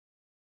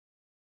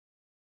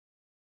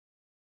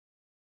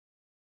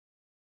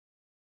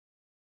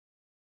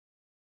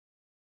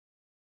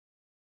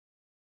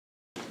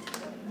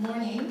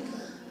Morning.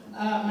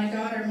 My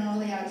daughter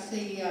Molly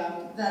actually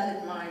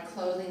vetted my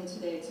clothing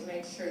today to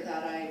make sure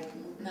that I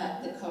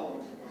met the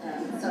code.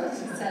 And so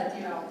she said,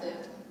 you know, the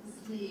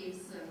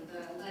sleeves and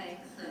the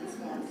length and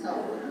so on,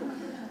 so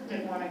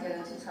didn't want to get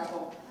into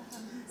trouble.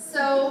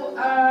 So,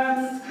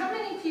 how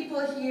many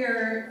people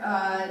here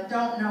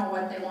don't know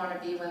what they want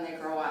to be when they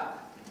grow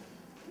up?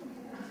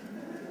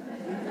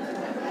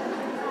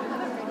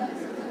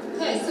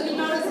 Okay, so you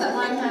notice that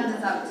my hand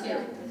is up too.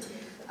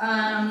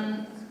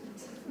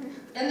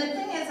 And the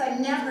thing is, I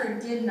never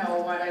did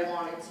know what I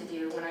wanted to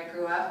do when I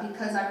grew up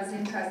because I was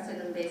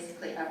interested in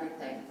basically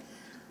everything.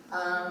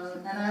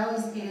 And I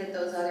always hated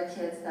those other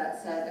kids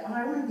that said, oh,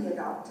 I want to be a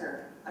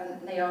doctor.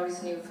 And they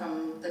always knew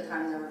from the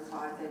time they were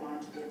 5 they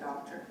wanted to be a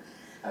doctor.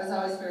 I was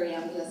always very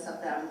envious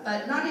of them,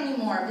 but not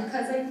anymore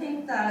because I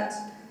think that,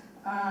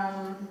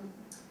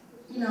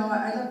 you know,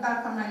 I look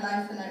back on my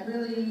life and I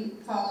really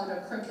followed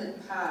a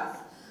crooked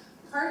path,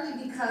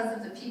 partly because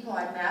of the people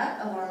I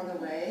met along the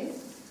way,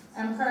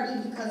 and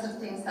partly because of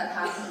things that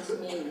happened to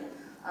me,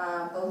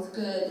 both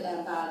good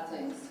and bad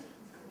things.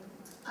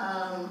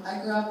 I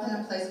grew up in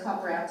a place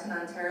called Brampton,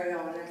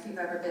 Ontario, and if you've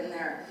ever been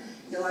there,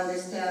 you'll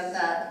understand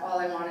that all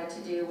I wanted to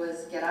do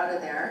was get out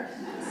of there.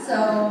 So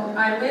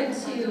I went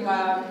to,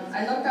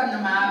 I looked on the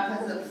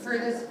map as the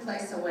furthest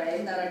place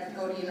away that I could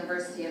go to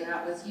university, and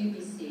that was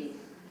UBC.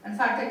 In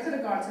fact, I could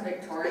have gone to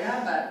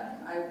Victoria,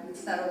 but I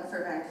settled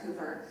for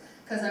Vancouver,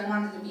 because I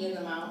wanted to be in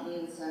the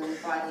mountains and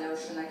by the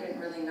ocean. I didn't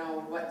really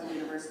know what the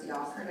university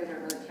offered. I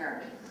didn't really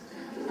care.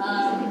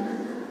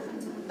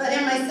 But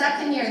in my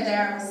second year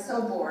there, I was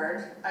so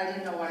bored. I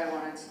didn't know what I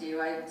wanted to do.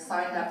 I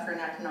signed up for an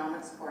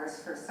economics course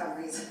for some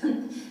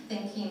reason,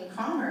 thinking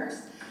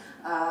commerce.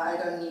 I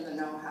don't even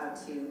know how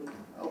to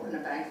open a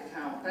bank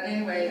account. But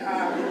anyway,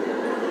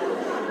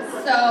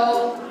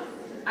 so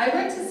I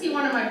went to see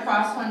one of my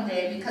profs one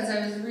day because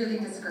I was really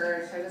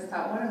discouraged. I just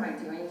thought, what am I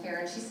doing here?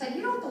 And she said,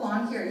 you don't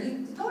belong here.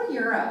 You go to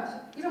Europe.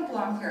 You don't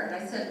belong here. And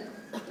I said,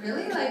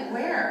 really? Like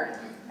where?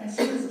 And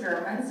she was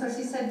German, so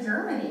she said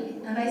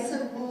Germany. And I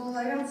said, well,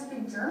 I don't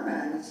speak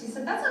German. And she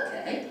said, that's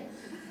okay.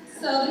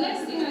 So the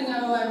next thing I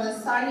know, I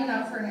was signing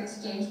up for an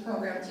exchange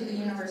program to the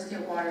University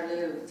of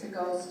Waterloo to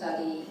go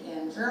study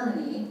in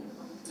Germany.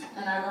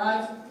 And I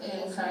arrived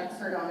in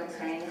Frankfurt on a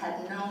train,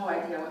 had no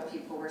idea what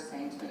people were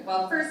saying to me.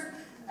 Well, first,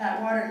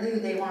 at Waterloo,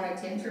 they wanted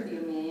to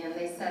interview me, and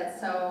they said,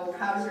 so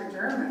how's your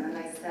German? And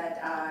I said,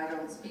 I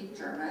don't speak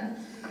German.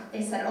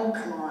 They said, oh,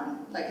 come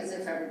on, like as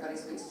if everybody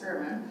speaks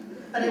German.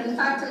 But in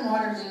fact, in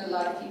Waterloo, a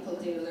lot of people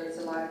do. There's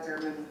a lot of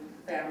German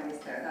families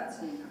there. That's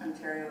in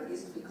Ontario. It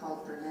used to be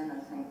called Berlin, I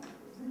think.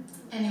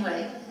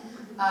 Anyway,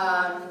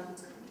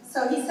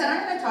 so he said,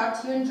 I'm going to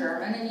talk to you in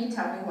German, and you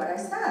tell me what I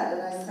said.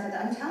 And I said,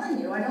 I'm telling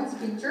you, I don't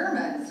speak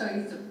German. So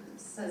he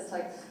says,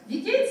 like,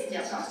 wie geht's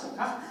dir?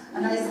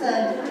 And I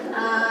said,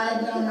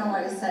 I don't know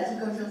what he said. He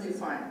goes, you'll do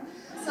fine.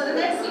 So the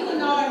next thing you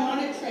know, I'm on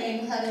a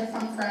train headed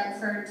from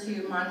Frankfurt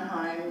to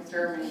Mannheim,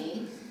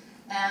 Germany.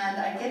 And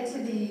I get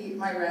to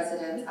my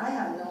residence. I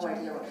have no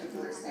idea what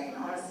people are saying.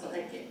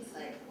 Honestly, it's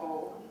like,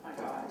 oh my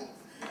God.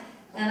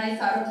 And I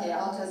thought, okay,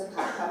 I'll just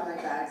pack up my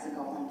bags and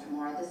go home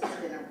tomorrow. This has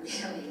been a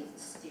really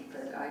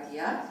stupid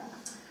idea.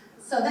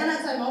 So then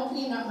as I'm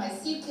opening up my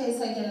suitcase,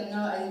 I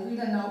read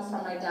a note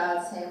from my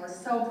dad saying, we're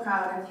so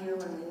proud of you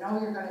and we know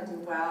you're going to do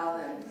well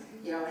and,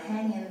 you know,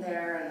 hang in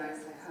there. And I was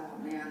like, oh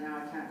man, now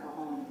I can't go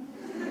home.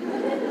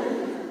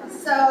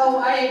 So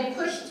I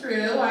pushed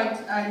through.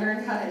 I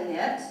learned how to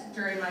knit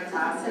during my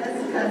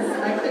classes because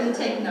I couldn't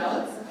take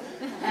notes.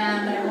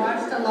 And I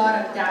watched a lot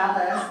of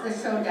Dallas,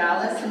 the show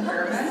Dallas in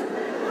German,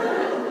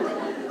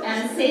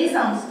 and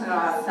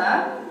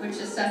Sesamstraße, which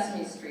is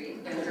Sesame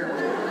Street in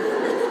German.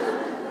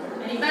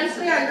 And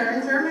eventually I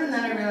learned German, and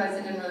then I realized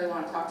I didn't really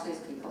want to talk to these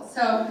people.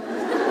 So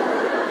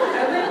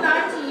I went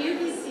back to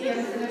UBC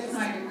and finished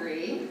my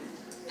degree.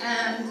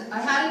 And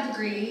I had a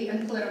degree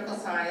in political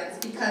science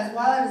because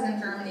while I was in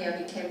Germany, I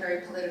became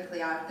very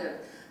politically active,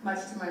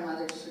 much to my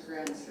mother's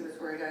chagrin. She was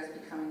worried I was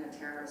becoming a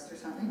terrorist or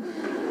something.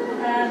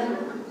 And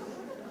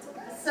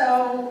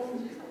so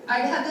I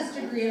had this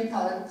degree in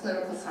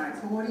political science.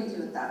 Well, what do you do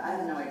with that? I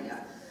have no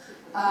idea.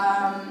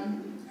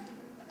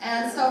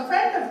 And so a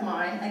friend of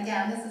mine,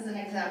 again, this is an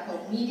example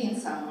of meeting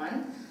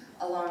someone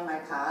along my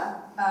path,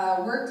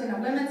 worked in a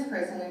women's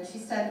prison, and she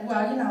said,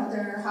 well, you know,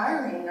 they're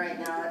hiring right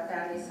now at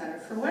Family Center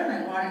for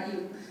Women. Why don't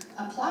you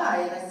apply?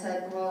 And I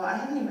said, well, I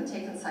haven't even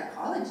taken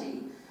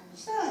psychology.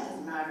 She said, oh, it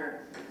doesn't matter.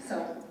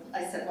 So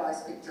I said, well, I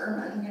speak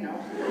German, you know.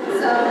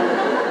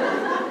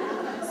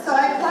 So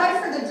I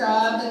applied for the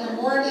job, and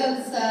the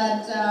warden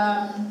said,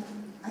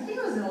 I think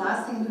it was the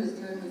last thing he was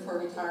doing before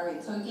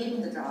retiring, so he gave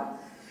me the job.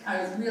 I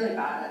was really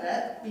bad at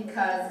it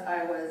because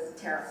I was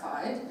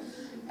terrified.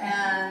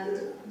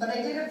 But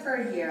I did it for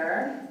a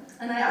year,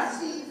 and I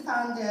actually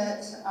found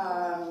it,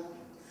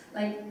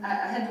 like,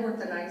 I had to work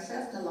the night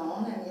shift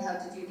alone, and you had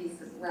to do these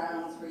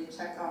rounds where you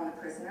check on the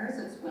prisoners.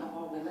 It's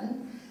all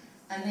women.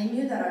 And they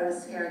knew that I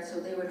was scared, so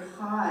they would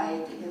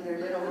hide in their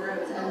little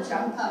rooms and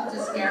jump up to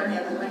scare me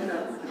at the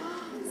windows.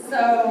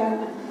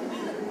 So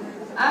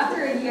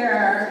after a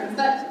year,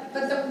 but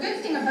But the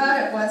good thing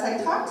about it was I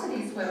talked to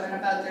these women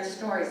about their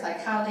stories, like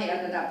how they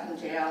ended up in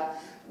jail,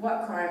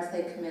 what crimes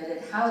they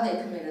committed, how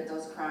they committed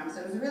those crimes.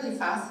 It was really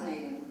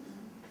fascinating.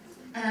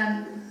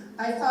 And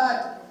I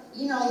thought,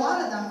 you know, a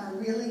lot of them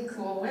were really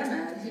cool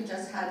women who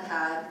just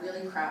had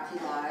really crappy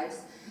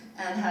lives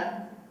and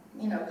had,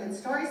 you know, good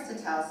stories to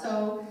tell.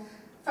 So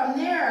from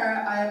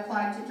there, I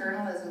applied to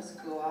journalism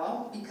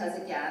school because,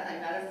 again, I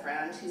met a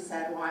friend who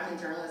said, well, I'm in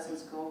journalism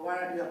school, why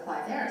don't you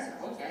apply there? I said,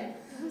 okay.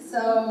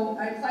 So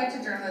I applied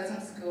to journalism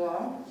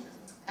school,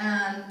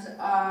 and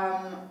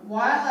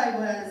while I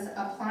was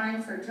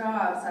applying for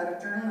jobs out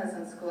of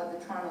journalism school at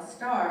the Toronto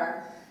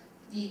Star,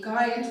 the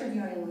guy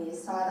interviewing me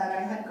saw that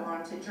I had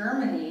gone to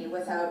Germany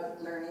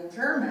without learning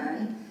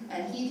German,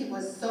 and he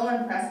was so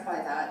impressed by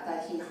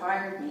that he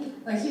hired me.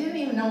 Like, he didn't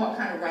even know what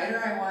kind of writer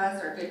I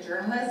was or a good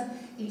journalist.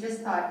 He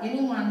just thought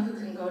anyone who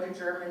can go to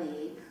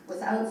Germany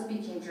without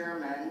speaking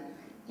German,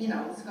 you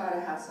know, has got to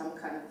have some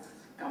kind of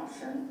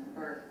gumption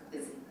or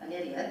is an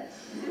idiot.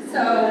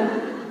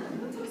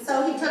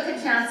 So he took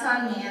a chance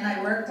on me, and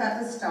I worked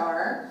at the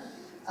Star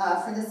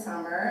for the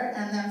summer,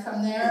 and then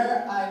from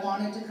there I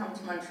wanted to come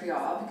to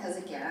Montreal because,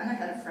 again, I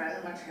had a friend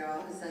in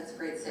Montreal who said it's a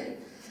great city.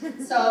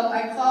 So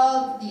I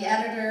called the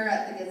editor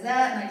at the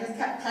Gazette, and I just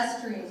kept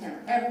pestering him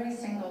every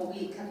single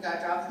week. Have you got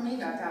a job for me?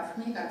 Got a job for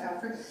me? Got a job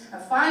for me?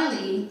 And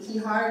finally, he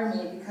hired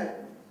me because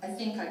I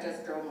think I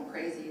just drove him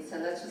crazy. He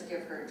said, let's just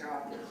give her a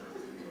job.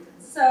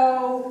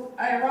 So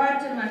I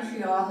arrived in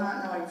Montreal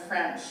not knowing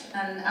French,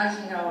 and as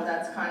you know,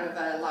 that's kind of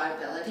a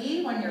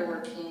liability when you're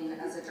working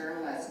as a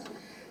journalist.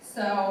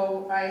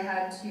 So I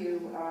had to,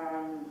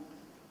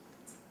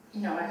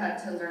 you know, I had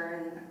to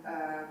learn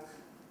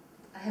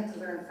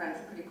French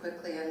pretty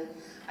quickly, and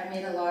I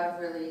made a lot of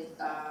really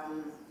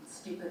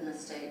stupid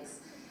mistakes.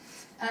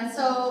 And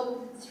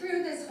so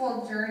through this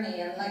whole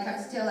journey, and like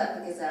I'm still at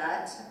the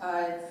Gazette,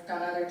 I've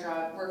done other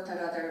jobs, worked at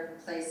other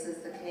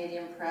places, the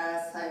Canadian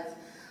Press, I've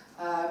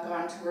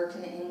gone to work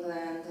in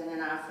England and in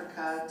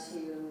Africa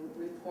to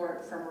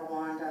report from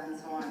Rwanda and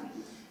so on.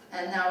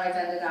 And now I've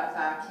ended up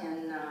back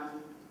in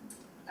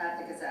at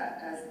the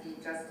Gazette as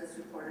the justice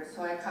reporter.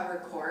 So I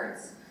cover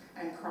courts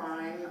and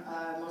crime.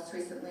 Most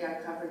recently I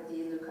covered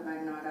the Luca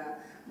Magnotta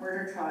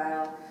murder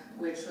trial,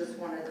 which was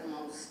one of the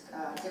most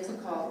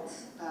difficult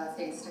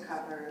things to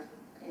cover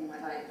in my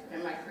life,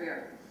 in my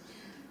career.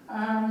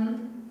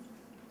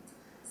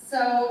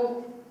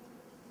 So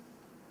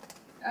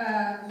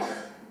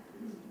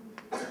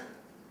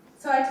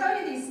I tell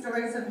you these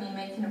stories of me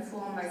making a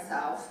fool of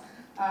myself,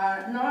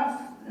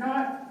 not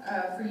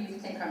for you to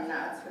think I'm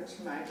nuts, which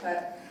you might,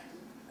 but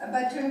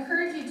to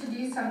encourage you to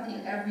do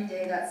something every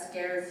day that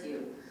scares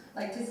you.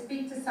 Like to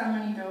speak to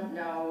someone you don't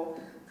know,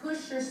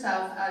 push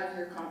yourself out of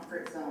your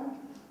comfort zone,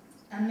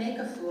 and make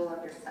a fool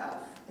of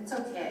yourself. It's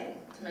okay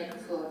to make a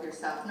fool of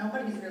yourself.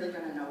 Nobody's really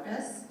going to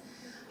notice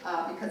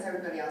because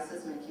everybody else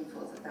is making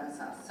fools of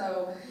themselves.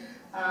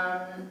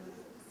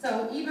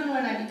 So even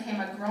when I became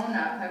a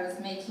grown-up, I was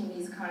making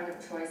these kind of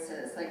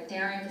choices, like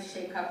daring to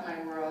shake up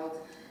my world,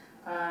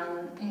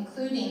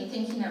 including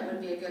thinking it would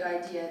be a good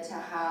idea to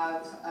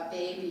have a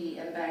baby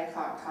in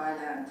Bangkok,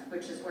 Thailand,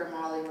 which is where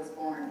Molly was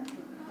born.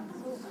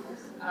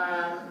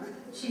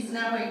 She's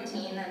now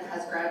 18 and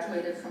has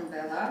graduated from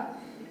Villa,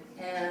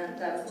 and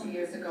that was 2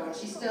 years ago, and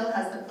she still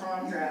has the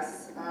prom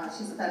dress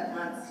she spent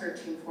months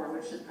searching for,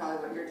 which is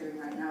probably what you're doing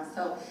right now.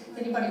 So if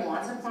anybody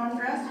wants a prom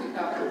dress, we've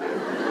got one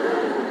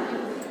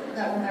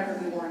that will never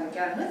be worn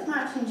again, with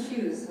matching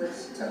shoes,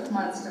 which took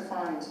months to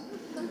find.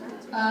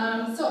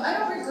 So I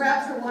don't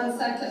regret for 1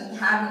 second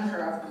having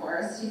her, of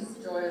course. She's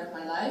the joy of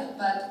my life,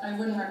 but I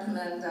wouldn't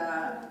recommend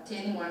to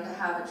anyone to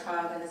have a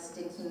child in a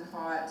stinking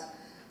hot,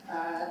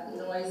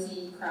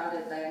 noisy,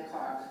 crowded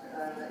Bangkok.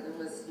 It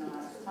was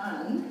not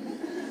fun.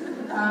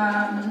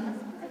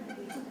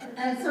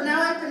 And so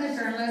now I've been a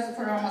journalist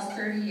for almost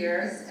 30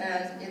 years,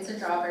 and it's a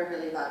job I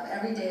really love.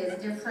 Every day is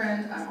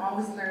different. I'm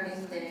always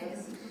learning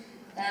things.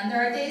 And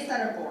there are days that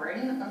are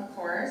boring, of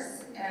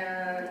course,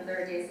 and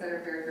there are days that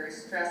are very, very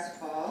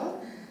stressful.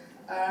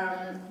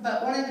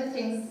 But one of the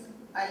things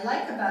I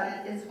like about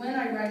it is when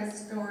I write a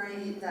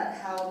story that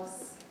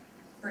helps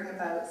bring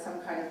about some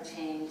kind of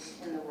change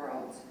in the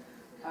world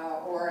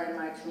or in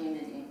my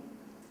community.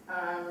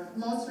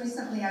 Most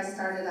recently, I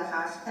started a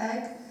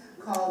hashtag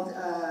called,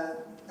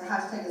 the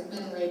hashtag has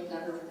been raped,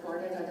 never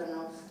reported. I don't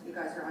know if you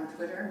guys are on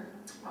Twitter.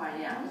 I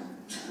am.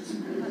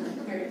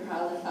 Very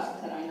proud of the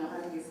fact that I know how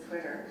to use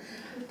Twitter.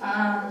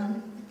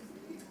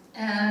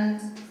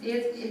 And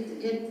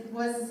it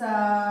was,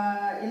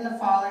 in the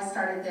fall I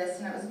started this,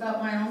 and it was about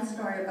my own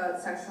story about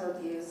sexual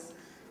abuse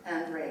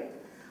and rape.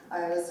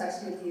 I was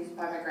sexually abused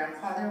by my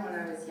grandfather when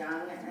I was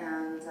young,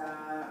 and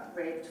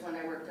raped when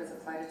I worked as a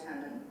flight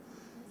attendant.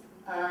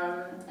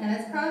 And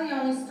it's probably the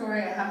only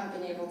story I haven't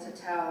been able to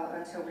tell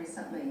until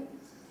recently.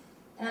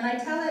 And I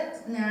tell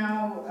it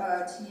now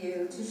to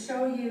you to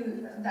show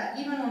you that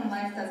even when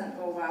life doesn't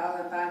go well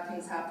and bad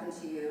things happen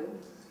to you,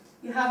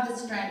 you have the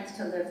strength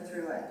to live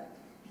through it.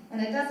 And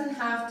it doesn't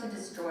have to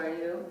destroy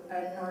you,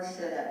 and nor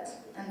should it.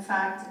 In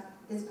fact,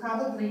 it's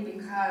probably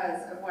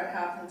because of what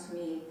happened to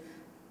me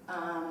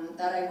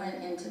that I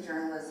went into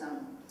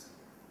journalism.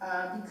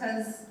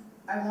 Because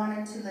I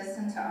wanted to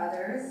listen to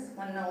others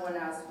when no one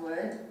else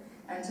would,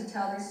 and to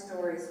tell their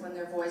stories when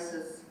their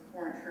voices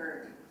weren't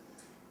heard.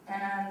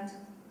 And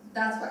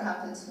that's what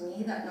happened to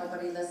me, that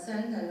nobody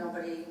listened and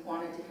nobody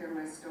wanted to hear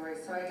my story.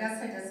 So I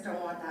guess I just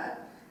don't want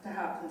that to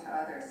happen to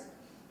others.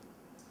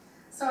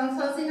 So in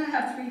closing, I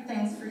have 3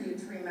 things for you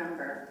to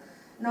remember.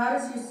 Not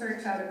as you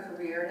search out a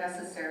career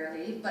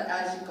necessarily, but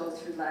as you go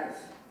through life.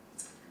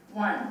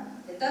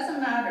 1, it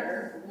doesn't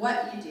matter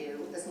what you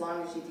do as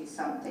long as you do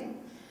something.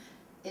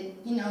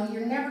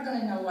 You're never going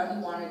to know what you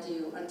want to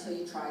do until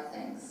you try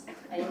things.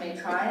 And you may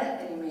try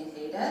it and you may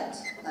hate it,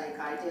 like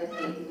I did,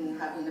 hating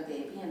having a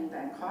baby in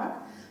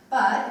Bangkok.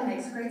 But it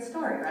makes a great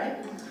story,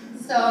 right?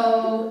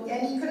 So,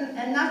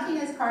 and nothing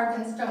is carved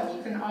in stone.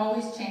 You can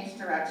always change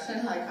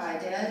direction like I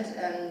did,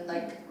 and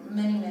like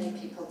many, many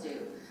people do.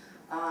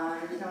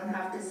 You don't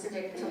have to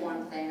stick to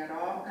one thing at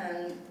all,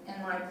 and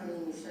in my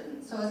opinion, you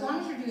shouldn't. So as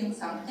long as you're doing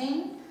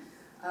something,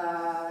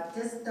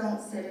 just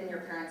don't sit in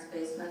your parents'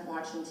 basement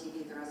watching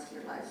TV the rest of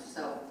your life.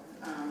 So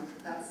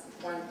that's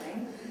one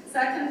thing.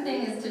 Second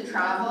thing is to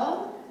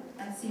travel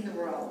and see the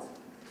world.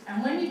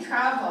 And when you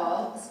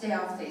travel, stay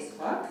off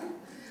Facebook.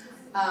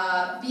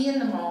 Be in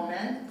the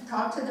moment.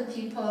 Talk to the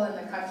people in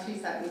the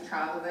countries that we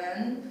travel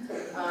in.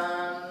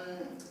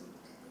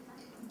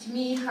 To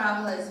me,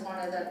 travel is one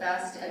of the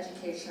best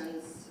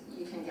educations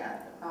you can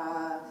get.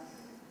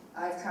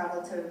 I've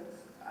traveled to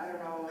I don't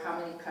know how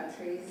many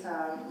countries,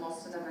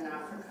 most of them in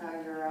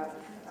Africa,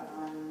 Europe,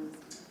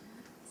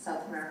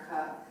 South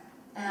America,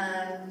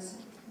 and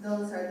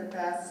those are the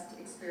best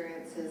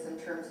experiences in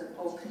terms of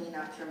opening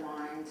up your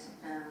mind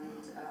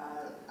and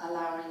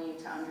allowing you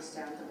to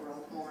understand the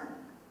world more.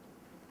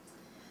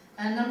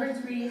 And number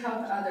 3,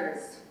 help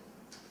others.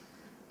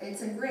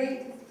 It's a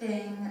great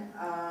thing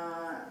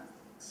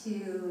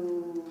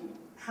to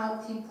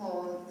help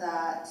people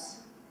that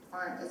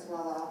aren't as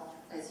well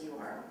off as you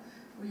are.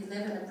 We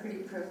live in a pretty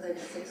privileged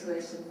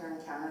situation here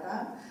in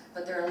Canada,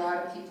 but there are a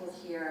lot of people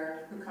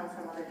here who come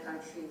from other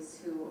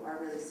countries who are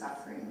really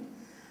suffering.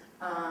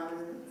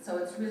 So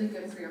it's really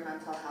good for your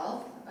mental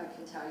health, I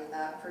can tell you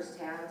that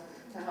firsthand,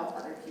 to help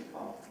other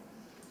people.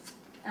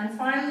 And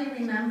finally,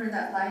 remember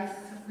that life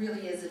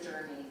really is a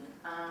journey.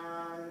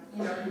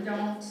 You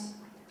don't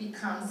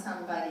become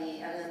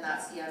somebody and then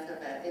that's the end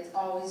of it. It's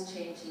always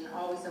changing,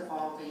 always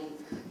evolving.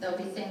 There'll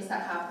be things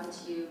that happen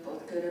to you,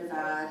 both good and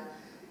bad.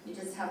 You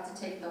just have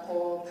to take the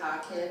whole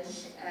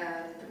package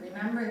and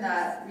remember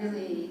that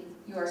really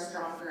you are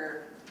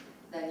stronger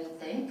than you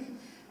think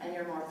and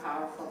you're more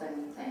powerful than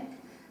you think.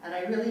 And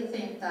I really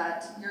think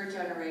that your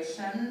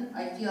generation,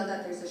 I feel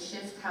that there's a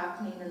shift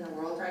happening in the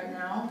world right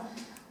now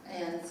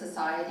in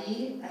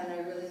society, and I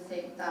really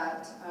think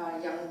that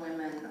young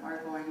women are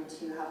going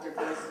to have their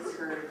voices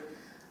heard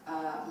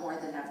more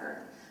than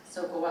ever.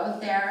 So go out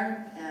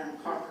there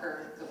and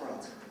conquer the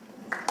world.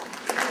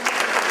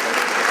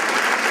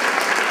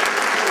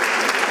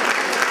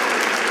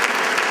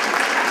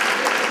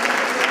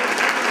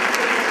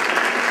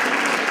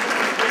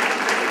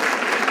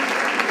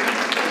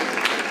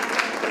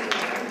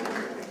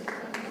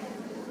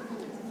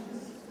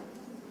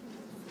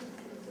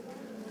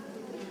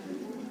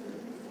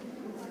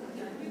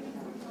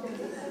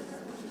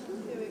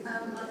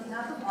 On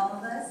behalf of all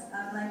of us,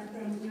 I would like to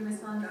thank you,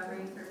 Ms.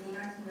 Montgomery, for being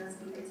our keynote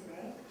speaker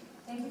today.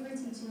 Thank you for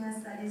teaching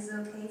us that it is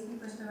okay to be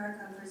pushed out of our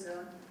comfort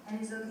zone, and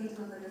it is okay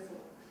to look like a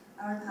fool.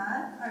 Our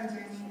path, our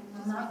journey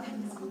will not be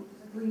easy,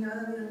 but we know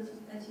that we will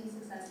achieve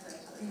success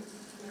eventually.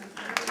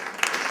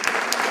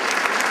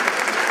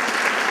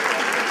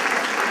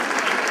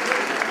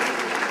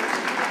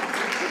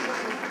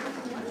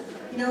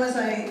 You know, as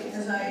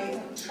I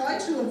try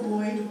to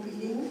avoid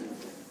reading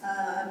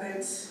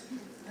about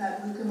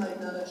that Luca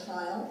Magnotta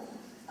trial,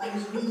 I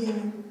was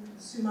reading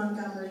Sue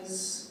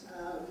Montgomery's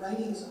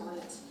writings on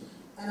it,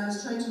 and I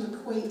was trying to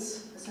equate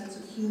the sense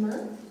of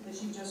humor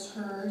that you just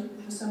heard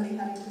with somebody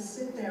having to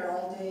sit there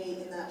all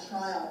day in that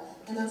trial,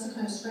 and that's the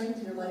kind of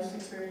strength your life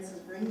experiences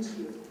bring to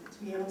you,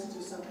 to be able to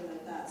do something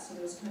like that. So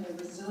those kind of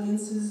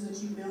resiliences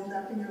that you build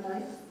up in your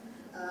life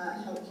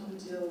help you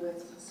deal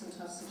with some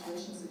tough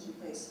situations that you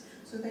face.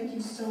 So thank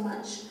you so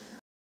much.